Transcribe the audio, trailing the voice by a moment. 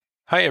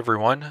Hi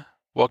everyone,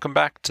 welcome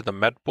back to the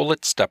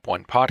MedBullet Step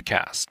 1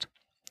 podcast.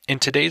 In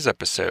today's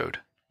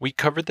episode, we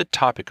covered the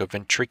topic of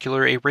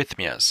ventricular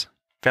arrhythmias,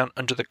 found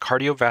under the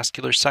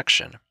cardiovascular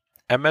section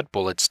at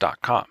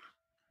medbullets.com.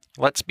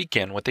 Let's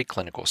begin with a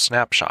clinical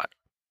snapshot.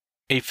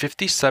 A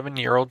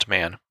 57-year-old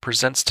man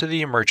presents to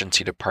the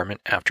emergency department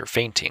after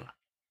fainting.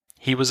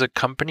 He was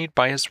accompanied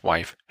by his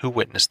wife who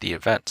witnessed the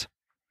event.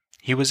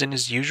 He was in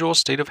his usual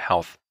state of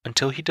health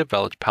until he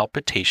developed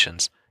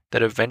palpitations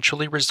that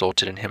eventually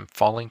resulted in him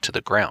falling to the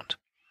ground.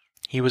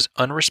 He was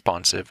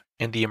unresponsive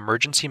and the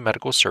emergency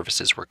medical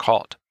services were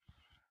called.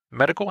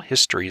 Medical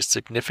history is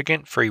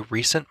significant for a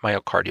recent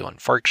myocardial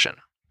infarction.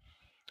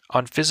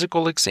 On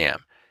physical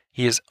exam,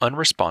 he is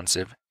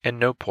unresponsive and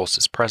no pulse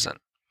is present.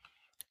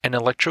 An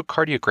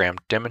electrocardiogram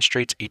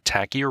demonstrates a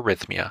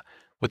tachyarrhythmia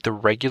with the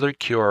regular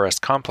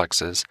QRS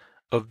complexes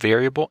of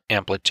variable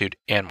amplitude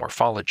and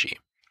morphology.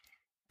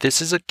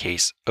 This is a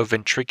case of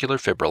ventricular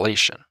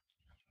fibrillation.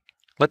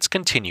 Let's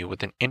continue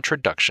with an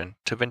introduction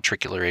to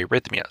ventricular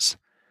arrhythmias.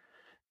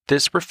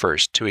 This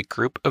refers to a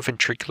group of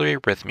ventricular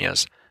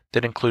arrhythmias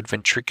that include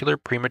ventricular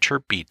premature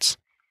beats,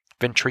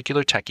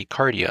 ventricular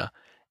tachycardia,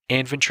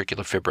 and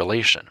ventricular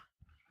fibrillation.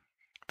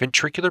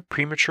 Ventricular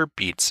premature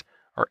beats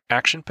are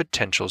action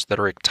potentials that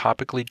are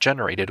ectopically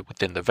generated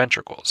within the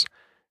ventricles.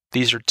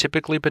 These are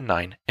typically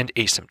benign and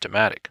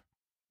asymptomatic.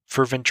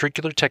 For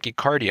ventricular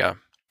tachycardia,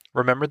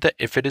 remember that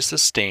if it is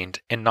sustained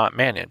and not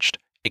managed,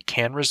 it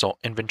can result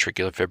in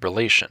ventricular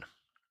fibrillation.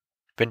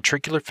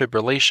 Ventricular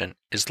fibrillation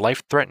is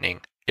life-threatening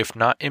if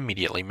not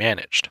immediately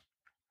managed.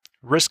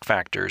 Risk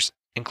factors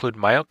include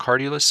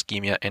myocardial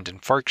ischemia and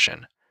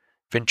infarction,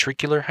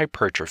 ventricular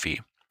hypertrophy,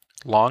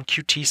 long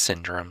QT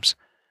syndromes,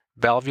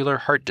 valvular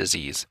heart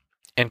disease,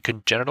 and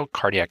congenital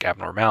cardiac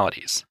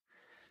abnormalities.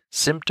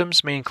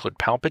 Symptoms may include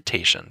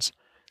palpitations,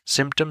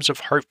 symptoms of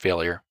heart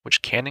failure,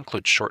 which can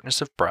include shortness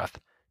of breath,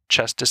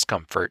 chest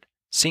discomfort,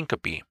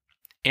 syncope,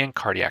 and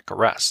cardiac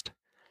arrest.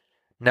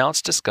 Now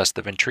let's discuss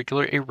the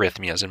ventricular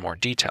arrhythmias in more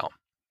detail.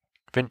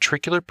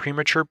 Ventricular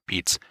premature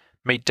beats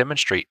may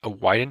demonstrate a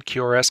widened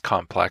QRS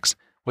complex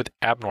with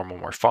abnormal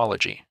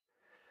morphology.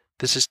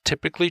 This is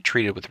typically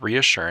treated with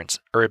reassurance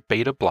or a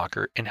beta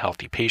blocker in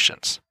healthy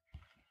patients.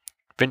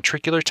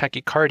 Ventricular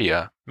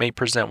tachycardia may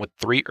present with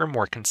 3 or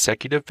more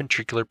consecutive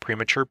ventricular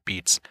premature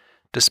beats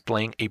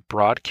displaying a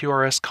broad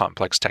QRS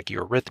complex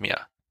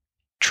tachyarrhythmia.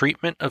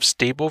 Treatment of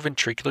stable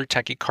ventricular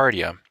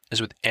tachycardia is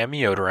with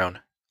amiodarone,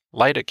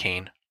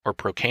 lidocaine, or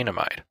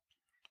procainamide.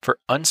 For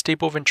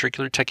unstable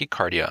ventricular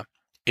tachycardia,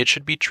 it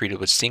should be treated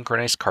with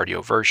synchronized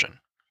cardioversion.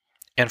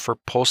 And for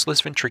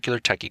pulseless ventricular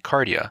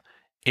tachycardia,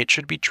 it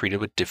should be treated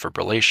with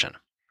defibrillation.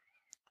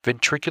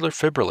 Ventricular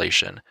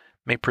fibrillation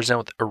may present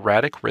with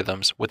erratic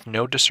rhythms with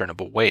no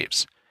discernible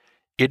waves.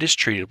 It is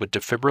treated with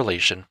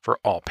defibrillation for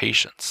all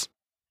patients.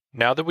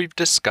 Now that we've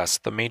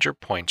discussed the major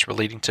points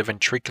relating to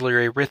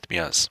ventricular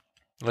arrhythmias,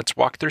 let's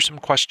walk through some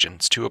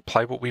questions to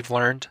apply what we've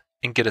learned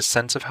and get a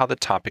sense of how the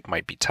topic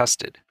might be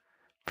tested.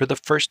 For the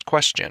first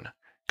question,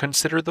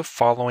 consider the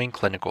following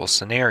clinical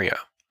scenario.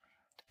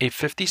 A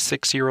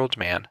 56-year-old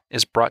man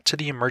is brought to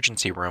the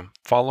emergency room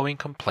following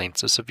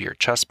complaints of severe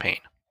chest pain.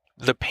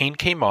 The pain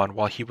came on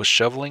while he was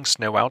shoveling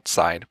snow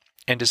outside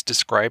and is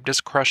described as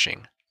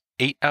crushing,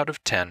 8 out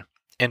of 10,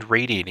 and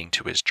radiating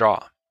to his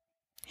jaw.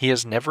 He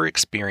has never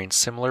experienced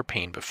similar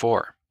pain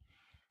before.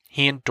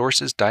 He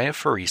endorses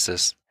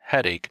diaphoresis,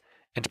 headache,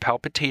 and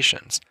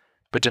palpitations,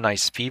 but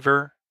denies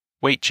fever,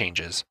 weight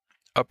changes,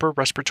 upper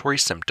respiratory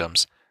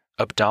symptoms,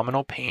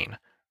 abdominal pain,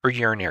 or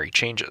urinary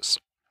changes.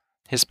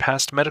 His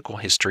past medical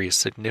history is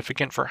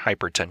significant for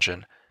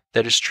hypertension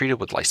that is treated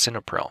with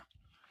lisinopril.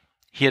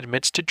 He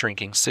admits to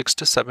drinking 6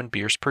 to 7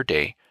 beers per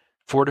day,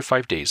 4 to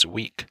 5 days a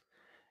week.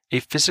 A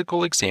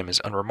physical exam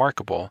is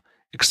unremarkable,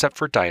 except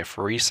for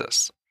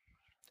diaphoresis.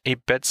 A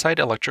bedside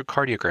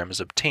electrocardiogram is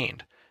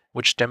obtained,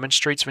 which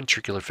demonstrates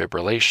ventricular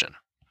fibrillation.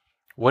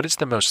 What is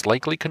the most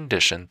likely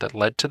condition that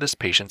led to this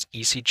patient's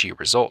ECG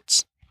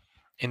results?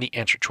 And the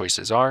answer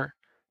choices are: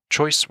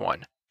 Choice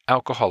 1,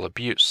 alcohol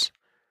abuse;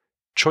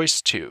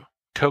 Choice 2,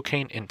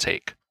 cocaine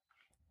intake;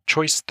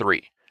 Choice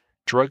 3,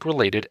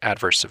 drug-related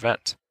adverse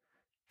event;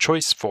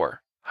 Choice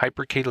 4,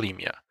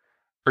 hyperkalemia;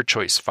 or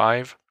Choice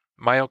 5,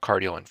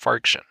 myocardial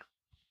infarction.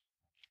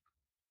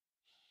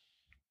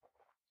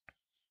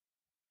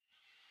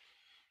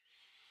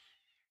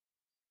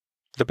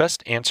 The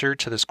best answer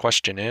to this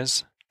question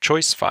is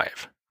Choice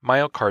 5,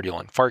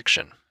 myocardial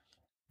infarction.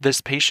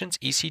 This patient's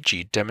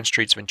ECG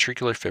demonstrates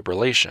ventricular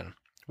fibrillation,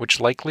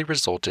 which likely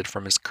resulted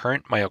from his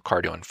current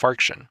myocardial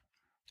infarction,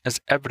 as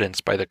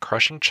evidenced by the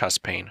crushing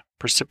chest pain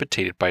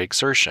precipitated by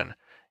exertion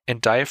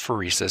and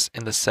diaphoresis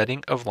in the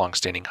setting of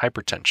longstanding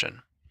hypertension.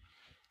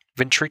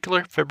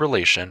 Ventricular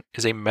fibrillation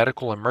is a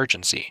medical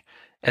emergency,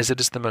 as it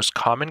is the most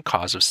common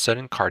cause of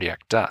sudden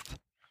cardiac death.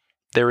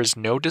 There is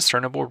no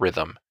discernible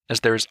rhythm,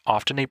 as there is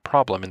often a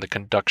problem in the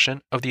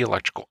conduction of the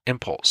electrical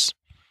impulse.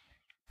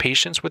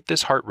 Patients with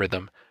this heart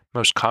rhythm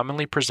most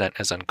commonly present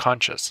as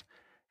unconscious.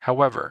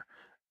 However,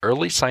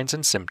 early signs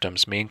and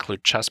symptoms may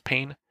include chest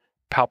pain,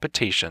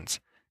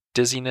 palpitations,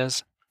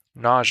 dizziness,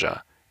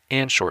 nausea,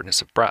 and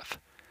shortness of breath.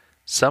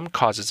 Some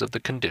causes of the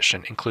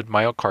condition include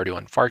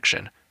myocardial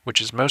infarction,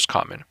 which is most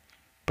common,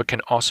 but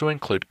can also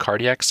include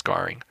cardiac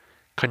scarring,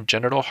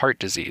 congenital heart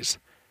disease,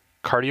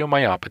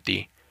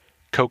 cardiomyopathy,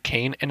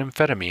 cocaine and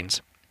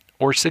amphetamines,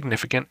 or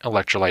significant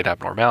electrolyte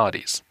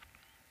abnormalities.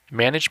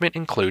 Management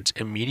includes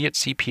immediate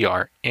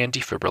CPR and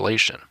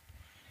defibrillation.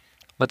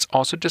 Let's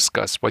also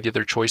discuss why the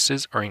other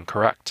choices are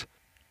incorrect.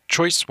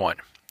 Choice 1.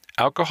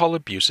 Alcohol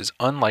abuse is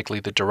unlikely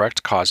the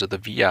direct cause of the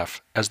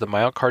VF, as the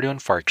myocardial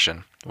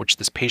infarction, which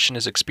this patient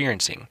is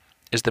experiencing,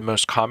 is the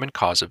most common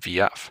cause of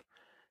VF.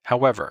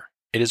 However,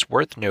 it is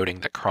worth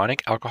noting that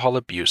chronic alcohol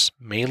abuse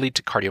may lead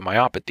to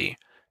cardiomyopathy,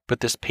 but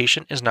this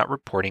patient is not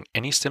reporting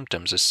any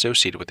symptoms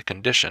associated with the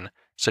condition,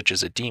 such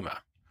as edema.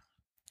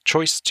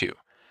 Choice 2.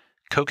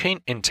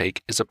 Cocaine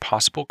intake is a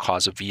possible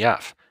cause of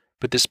VF,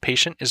 but this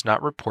patient is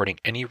not reporting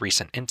any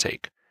recent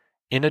intake.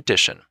 In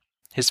addition,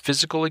 his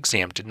physical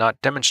exam did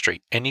not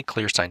demonstrate any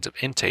clear signs of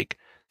intake,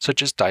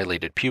 such as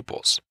dilated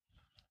pupils.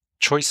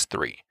 Choice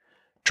 3.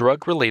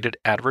 Drug-related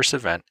adverse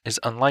event is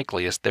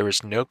unlikely as there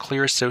is no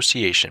clear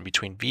association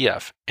between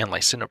VF and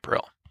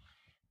lisinopril.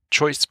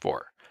 Choice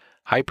 4.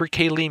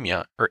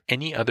 Hyperkalemia or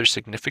any other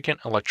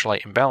significant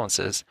electrolyte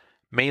imbalances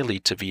may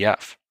lead to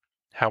VF.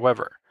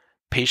 However,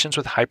 patients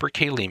with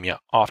hyperkalemia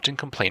often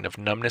complain of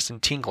numbness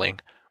and tingling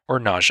or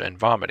nausea and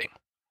vomiting.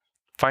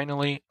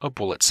 Finally, a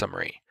bullet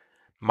summary.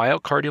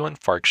 Myocardial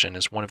infarction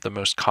is one of the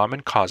most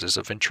common causes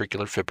of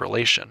ventricular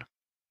fibrillation.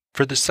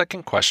 For the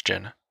second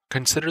question,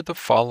 consider the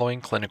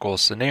following clinical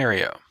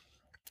scenario.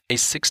 A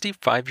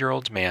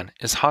 65-year-old man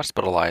is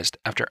hospitalized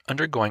after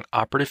undergoing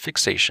operative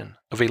fixation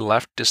of a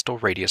left distal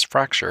radius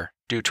fracture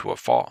due to a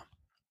fall.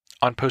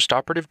 On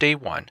postoperative day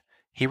 1,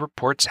 he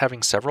reports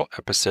having several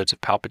episodes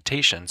of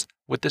palpitations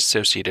with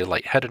associated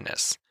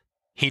lightheadedness.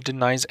 He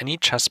denies any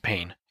chest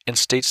pain and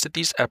states that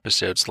these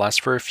episodes last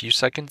for a few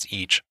seconds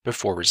each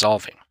before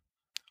resolving.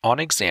 On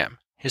exam,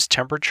 his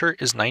temperature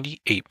is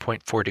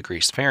 98.4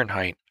 degrees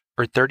Fahrenheit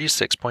or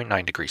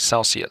 36.9 degrees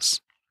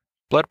Celsius.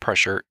 Blood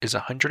pressure is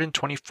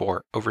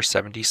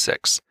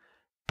 124/76,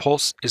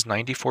 pulse is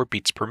 94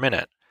 beats per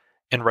minute,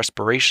 and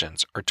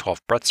respirations are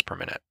 12 breaths per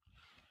minute.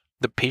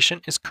 The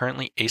patient is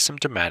currently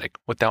asymptomatic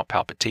without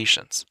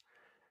palpitations.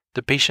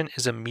 The patient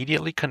is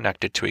immediately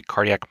connected to a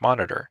cardiac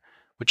monitor,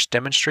 which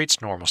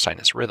demonstrates normal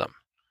sinus rhythm.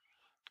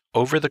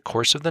 Over the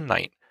course of the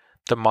night,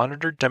 the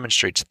monitor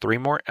demonstrates 3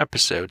 more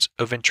episodes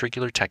of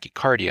ventricular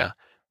tachycardia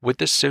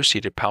with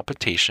associated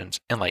palpitations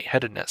and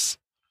lightheadedness.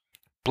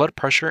 Blood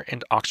pressure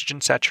and oxygen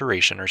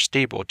saturation are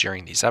stable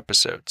during these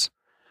episodes.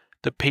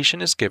 The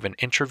patient is given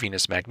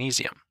intravenous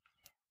magnesium.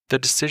 The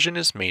decision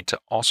is made to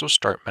also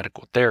start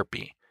medical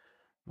therapy.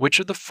 Which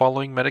of the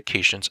following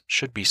medications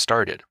should be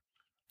started?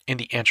 And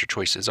the answer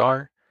choices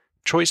are: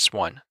 Choice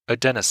 1,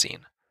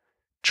 adenosine;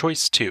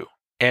 Choice 2,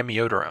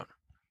 amiodarone;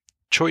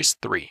 Choice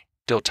 3,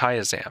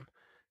 diltiazem;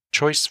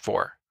 Choice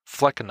 4,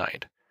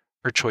 flecainide;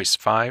 or Choice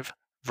 5,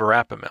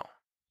 verapamil.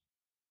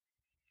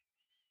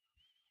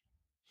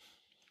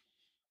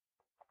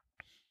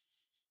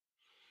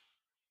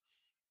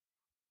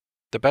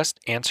 The best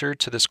answer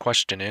to this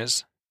question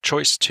is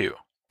Choice 2,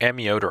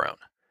 amiodarone.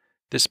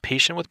 This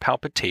patient with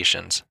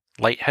palpitations,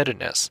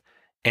 lightheadedness,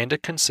 and a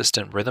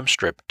consistent rhythm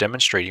strip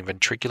demonstrating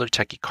ventricular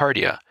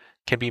tachycardia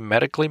can be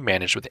medically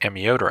managed with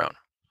amiodarone.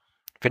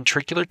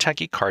 Ventricular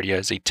tachycardia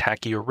is a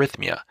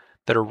tachyarrhythmia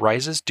that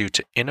arises due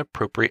to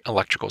inappropriate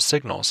electrical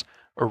signals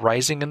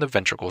arising in the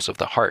ventricles of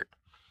the heart.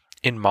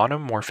 In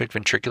monomorphic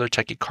ventricular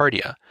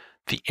tachycardia,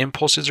 the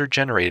impulses are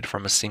generated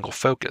from a single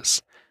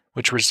focus,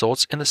 which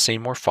results in the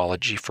same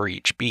morphology for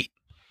each beat.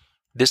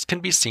 This can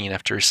be seen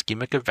after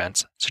ischemic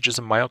events such as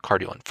a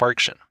myocardial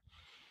infarction.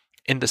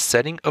 In the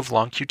setting of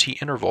long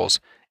QT intervals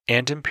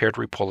and impaired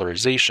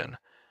repolarization,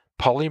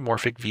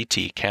 polymorphic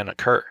VT can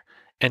occur,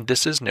 and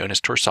this is known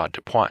as torsade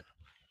de pointe.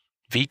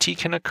 VT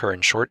can occur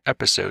in short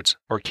episodes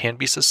or can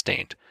be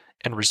sustained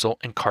and result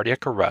in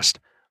cardiac arrest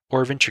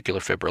or ventricular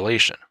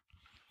fibrillation.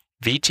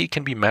 VT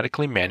can be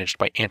medically managed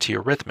by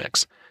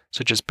antiarrhythmics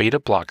such as beta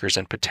blockers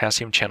and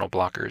potassium channel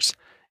blockers,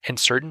 and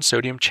certain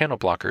sodium channel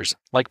blockers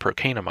like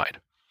procainamide.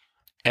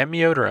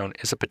 Amiodarone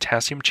is a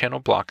potassium channel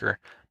blocker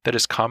that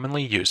is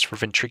commonly used for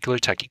ventricular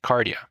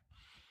tachycardia.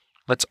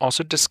 Let's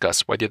also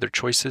discuss why the other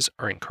choices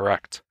are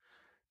incorrect.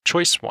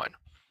 Choice 1.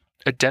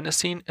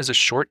 Adenosine is a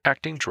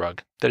short-acting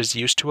drug that is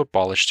used to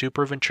abolish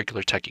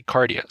supraventricular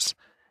tachycardias.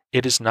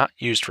 It is not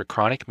used for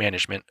chronic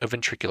management of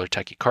ventricular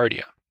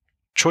tachycardia.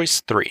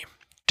 Choice 3.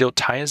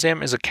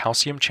 Diltiazem is a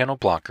calcium channel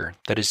blocker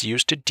that is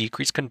used to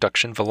decrease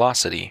conduction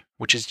velocity,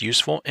 which is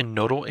useful in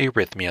nodal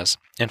arrhythmias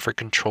and for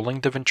controlling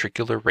the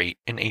ventricular rate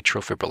in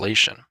atrial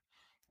fibrillation.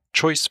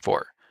 Choice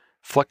 4.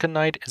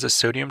 Flecainide is a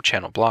sodium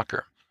channel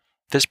blocker.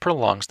 This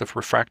prolongs the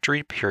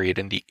refractory period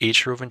in the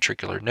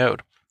atrioventricular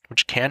node,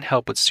 which can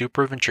help with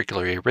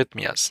supraventricular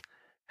arrhythmias.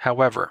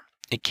 However,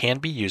 it can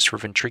be used for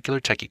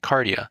ventricular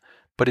tachycardia,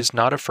 but is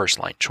not a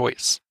first-line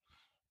choice.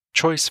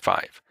 Choice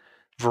 5.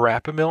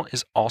 Verapamil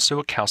is also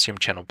a calcium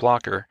channel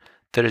blocker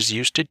that is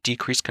used to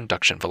decrease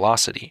conduction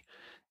velocity.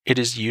 It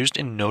is used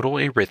in nodal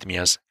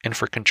arrhythmias and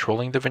for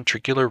controlling the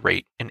ventricular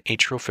rate in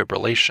atrial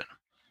fibrillation.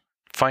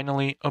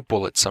 Finally, a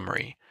bullet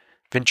summary.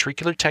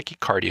 Ventricular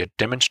tachycardia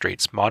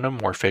demonstrates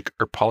monomorphic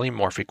or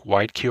polymorphic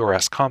wide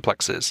QRS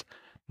complexes,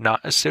 not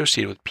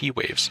associated with P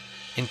waves,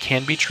 and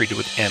can be treated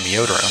with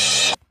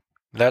amiodarone.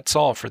 That's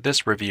all for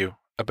this review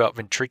about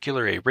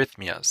ventricular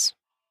arrhythmias.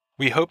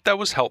 We hope that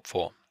was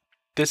helpful.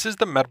 This is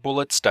the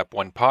MedBullets Step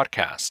 1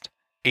 podcast,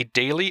 a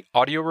daily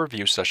audio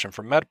review session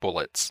for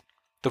MedBullets,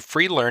 the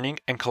free learning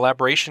and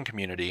collaboration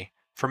community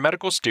for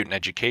medical student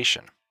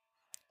education.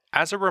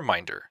 As a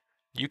reminder,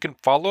 you can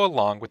follow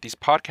along with these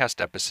podcast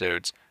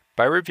episodes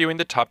by reviewing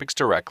the topics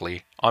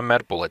directly on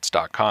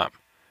medbullets.com.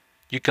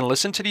 You can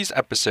listen to these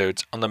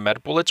episodes on the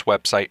MedBullets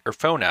website or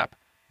phone app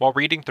while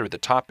reading through the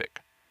topic.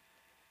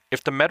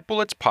 If the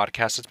MedBullets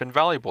podcast has been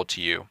valuable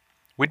to you,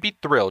 we'd be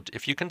thrilled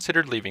if you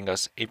considered leaving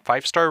us a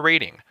 5-star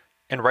rating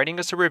and writing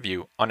us a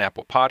review on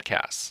Apple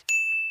Podcasts.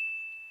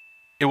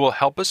 It will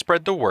help us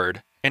spread the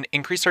word and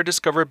increase our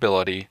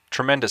discoverability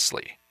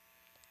tremendously.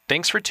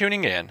 Thanks for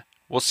tuning in.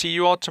 We'll see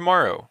you all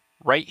tomorrow,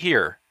 right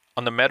here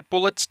on the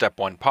MedBullets Step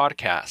 1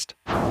 podcast.